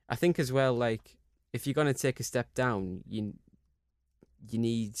I think as well, like, if you're going to take a step down, you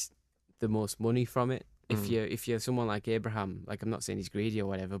need the most money from it. If you're someone like Abraham, like, I'm not saying he's greedy or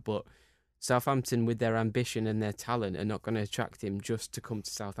whatever, but Southampton, with their ambition and their talent, are not going to attract him just to come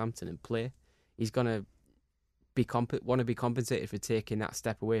to Southampton and play. He's going to want to be compensated for taking that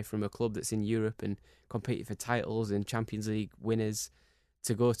step away from a club that's in Europe and competing for titles and Champions League winners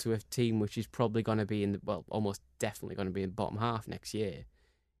to go to a team which is probably going to be almost definitely going to be in the bottom half next year.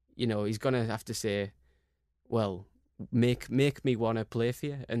 He's going to have to say, well, make me want to play for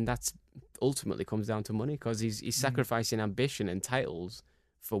you, and that's ultimately comes down to money, because he's sacrificing ambition and titles.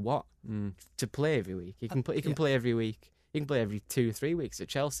 For what? To play every week. He can play every week. He can play every 2 or 3 weeks at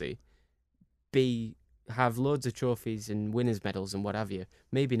Chelsea. Have loads of trophies and winners' medals and what have you.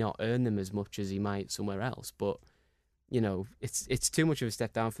 Maybe not earn them as much as he might somewhere else, but it's too much of a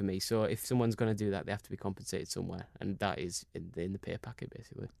step down for me. So if someone's going to do that, they have to be compensated somewhere, and that is in the pay packet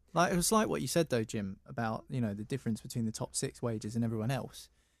basically. Like, it was like what you said though, Jim, about the difference between the top 6 wages and everyone else.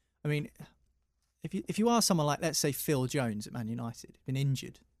 I mean, if you are someone like, let's say, Phil Jones at Man United, been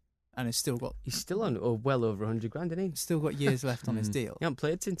injured, and has still got... He's still on well over 100 grand, isn't he? Still got years left on his deal. He hasn't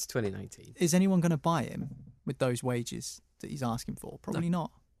played since 2019. Is anyone going to buy him with those wages that he's asking for? Probably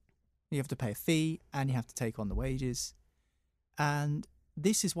not. You have to pay a fee, and you have to take on the wages. And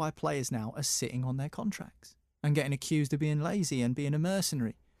this is why players now are sitting on their contracts and getting accused of being lazy and being a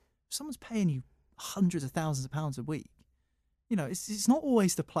mercenary. If someone's paying you hundreds of thousands of pounds a week, it's not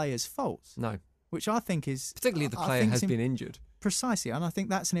always the player's fault. No. Which I think is... Particularly if the player has been injured. Precisely. And I think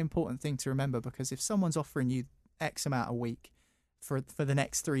that's an important thing to remember, because if someone's offering you X amount a week for the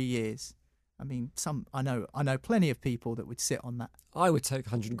next 3 years, I mean, I know plenty of people that would sit on that. I would take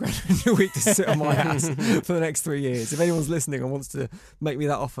 100 grand a week to sit on my ass for the next 3 years. If anyone's listening and wants to make me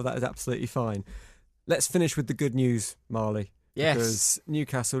that offer, that is absolutely fine. Let's finish with the good news, Marley. Yes. Because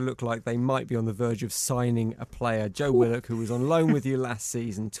Newcastle look like they might be on the verge of signing a player, Joe Willock, who was on loan with you last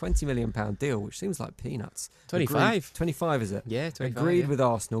season, £20 million deal, which seems like peanuts. 25. 25, is it? Yeah, 25. Agreed with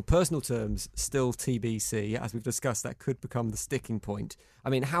Arsenal. Personal terms, still TBC. As we've discussed, that could become the sticking point. I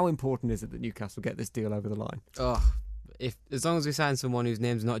mean, how important is it that Newcastle get this deal over the line? Oh, as long as we sign someone whose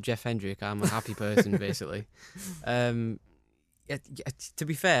name's not Jeff Hendrick, I'm a happy person, basically. To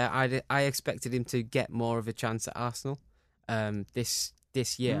be fair, I expected him to get more of a chance at Arsenal. This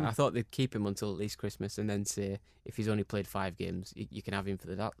year, I thought they'd keep him until at least Christmas, and then say if he's only played 5 games, you can have him for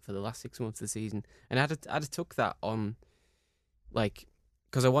the last 6 months of the season. And I'd have took that on, like,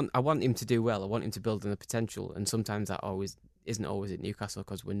 because I want him to do well. I want him to build on the potential, and sometimes that isn't always at Newcastle,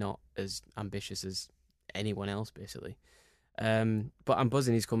 because we're not as ambitious as anyone else, basically. But I'm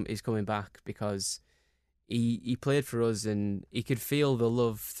buzzing he's coming back, because he played for us, and he could feel the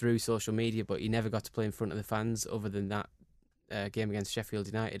love through social media, but he never got to play in front of the fans other than that game against Sheffield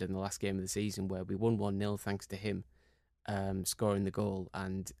United in the last game of the season, where we won 1-0 thanks to him scoring the goal,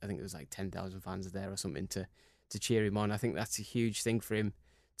 and I think there was like 10,000 fans there or something to cheer him on. I think that's a huge thing for him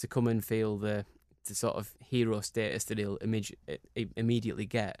to come and feel the sort of hero status that he'll immediately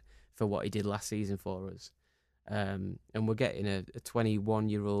get for what he did last season for us. And we're getting a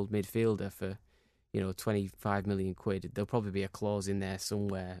 21-year-old midfielder for 25 million quid. There'll probably be a clause in there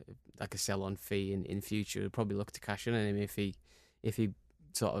somewhere, like a sell-on fee in future. We'll probably look to cash in on him if he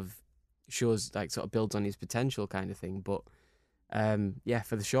sort of shows, like, sort of builds on his potential kind of thing. But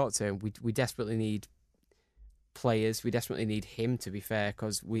for the short term, we desperately need players. We desperately need him, to be fair,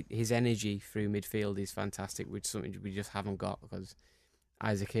 because his energy through midfield is fantastic, which is something we just haven't got, because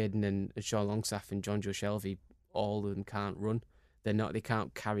Isaac Hayden and Sean Longstaff and Jonjo Shelvey, all of them can't run. They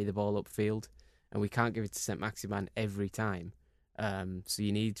can't carry the ball upfield. And we can't give it to St. Maximin every time. So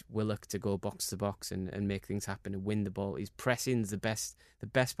you need Willock to go box to box and make things happen and win the ball. His pressing's the best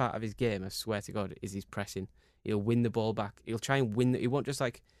part of his game, I swear to God, is his pressing. He'll win the ball back. He'll try and win. He won't just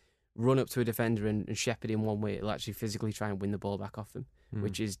like run up to a defender and shepherd him one way. He'll actually physically try and win the ball back off them,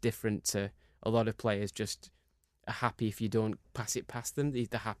 which is different to a lot of players. Just are happy if you don't pass it past them. They're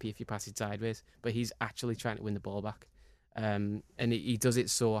happy if you pass it sideways. But he's actually trying to win the ball back. And he does it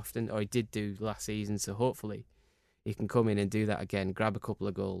so often, or he did do last season, so hopefully he can come in and do that again, grab a couple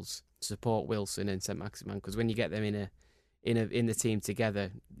of goals, support Wilson and St. Maximin, because when you get them in the team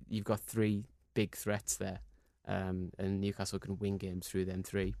together, you've got 3 big threats there, and Newcastle can win games through them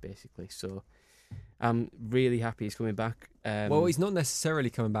 3, basically. So I'm really happy he's coming back. Well, he's not necessarily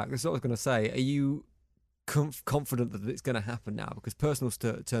coming back. That's what I was going to say. Are you confident that it's going to happen now? Because personal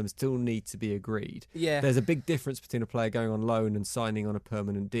terms still need to be agreed. Yeah. There's a big difference between a player going on loan and signing on a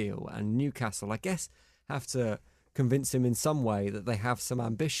permanent deal. And Newcastle, I guess, have to convince him in some way that they have some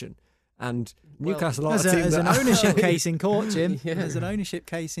ambition. And Newcastle are a team there's that... an ownership case in court, Jim. Yeah. There's an ownership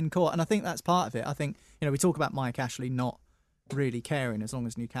case in court. And I think that's part of it. I think, we talk about Mike Ashley not really caring as long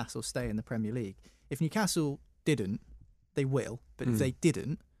as Newcastle stay in the Premier League. If Newcastle didn't, they will. But if they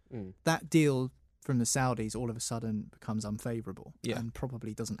didn't, that deal from the Saudis all of a sudden becomes unfavourable and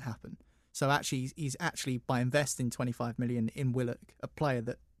probably doesn't happen. So actually, he's by investing 25 million in Willock, a player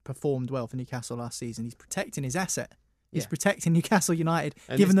that performed well for Newcastle last season, he's protecting his asset. He's protecting Newcastle United,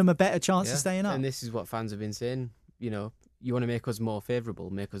 giving them a better chance of staying up. And this is what fans have been saying. You want to make us more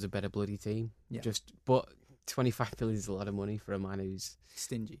favourable, make us a better bloody team. Yeah. But 25 million is a lot of money for a man who's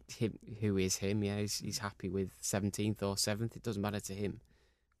stingy. Who is him? Yeah, he's happy with 17th or 7th. It doesn't matter to him,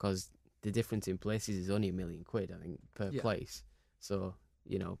 because the difference in places is only £1 million, I think, per place. So,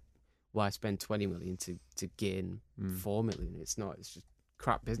 why spend 20 million to gain 4 million? It's just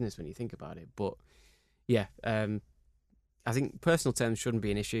crap business when you think about it. But I think personal terms shouldn't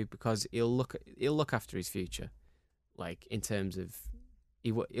be an issue because he'll look after his future, like in terms of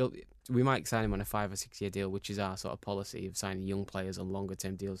we might sign him on a 5 or 6 year deal, which is our sort of policy of signing young players on longer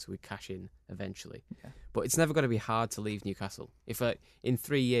term deals so we cash in eventually. Yeah. But it's never going to be hard to leave Newcastle. If in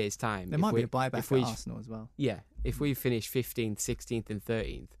 3 years' time, there might be a buyback at Arsenal as well. Yeah, if we finish 15th, 16th, and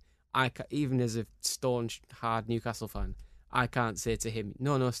 13th, even as a staunch, hard Newcastle fan, I can't say to him,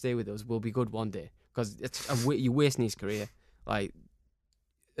 no, stay with us. We'll be good one day. Because you're wasting his career. Like,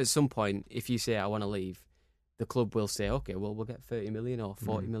 at some point, if you say, I want to leave, the club will say, okay, well, we'll get 30 million or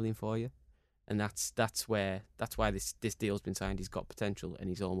 40 million for you. And that's why this deal's been signed. He's got potential and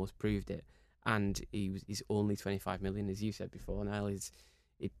he's almost proved it. And he's only 25 million, as you said before. Now,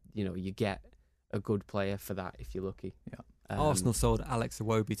 you get a good player for that if you're lucky. Yeah. Arsenal sold Alex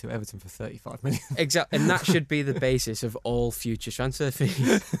Iwobi to Everton for 35 million. Exactly, and that should be the basis of all future transfer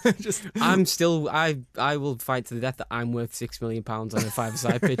fees. I will fight to the death that I'm worth £6 million on a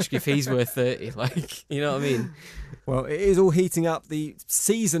 5-a-side pitch if he's worth 30. Like, you know what I mean? Well, it is all heating up. The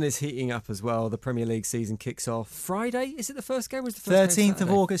season is heating up as well. The Premier League season kicks off Friday. Is it the first game? Or is the first 13th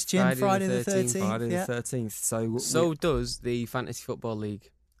of August, Jim. Friday the 13th. Friday the 13th. So does the Fantasy Football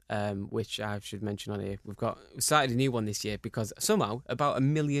League. Which I should mention on here. We started a new one this year because somehow about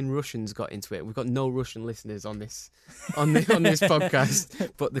 1 million Russians got into it. We've got no Russian listeners on this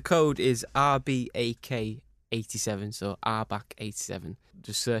podcast, but the code is RBAK87, so RBAK87.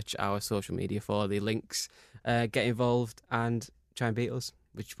 Just search our social media for the links, get involved, and try and beat us,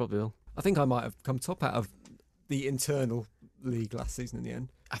 which you probably will. I think I might have come top out of the internal league last season in the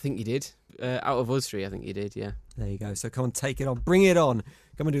end. I think you did. Out of us three, I think you did, yeah. There you go. So come on, take it on. Bring it on.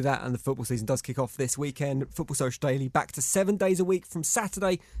 Come and do that. And the football season does kick off this weekend. Football Social Daily back to 7 days a week from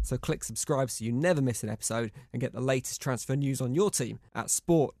Saturday. So click subscribe so you never miss an episode and get the latest transfer news on your team at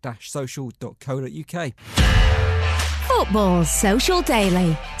sport-social.co.uk. Football Social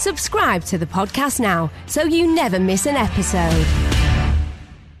Daily. Subscribe to the podcast now so you never miss an episode.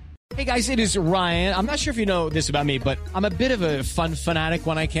 Hey guys, it is Ryan. I'm not sure if you know this about me, but I'm a bit of a fun fanatic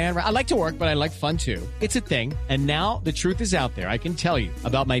when I can. I like to work, but I like fun too. It's a thing. And now the truth is out there. I can tell you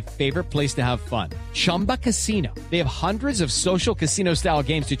about my favorite place to have fun. Chumba Casino. They have hundreds of social casino style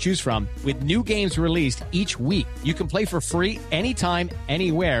games to choose from with new games released each week. You can play for free anytime,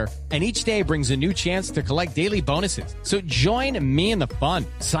 anywhere. And each day brings a new chance to collect daily bonuses. So join me in the fun.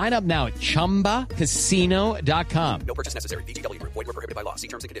 Sign up now at ChumbaCasino.com. No purchase necessary. VGW Group. Void where prohibited by law. See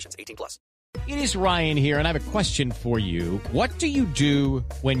terms and conditions. 18+. It is Ryan here, and I have a question for you. What do you do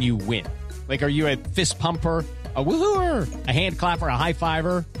when you win? Like, are you a fist pumper, a woohooer, a hand clapper, a high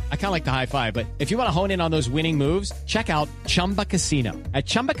fiver? I kind of like the high five, but if you want to hone in on those winning moves, check out Chumba Casino. At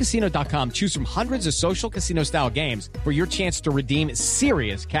ChumbaCasino.com, choose from hundreds of social casino style games for your chance to redeem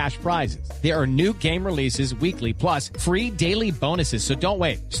serious cash prizes. There are new game releases weekly, plus free daily bonuses. So don't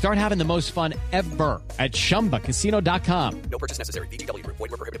wait. Start having the most fun ever at ChumbaCasino.com. No purchase necessary. VGW Group.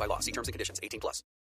 Void where prohibited by law. See terms and conditions. 18+.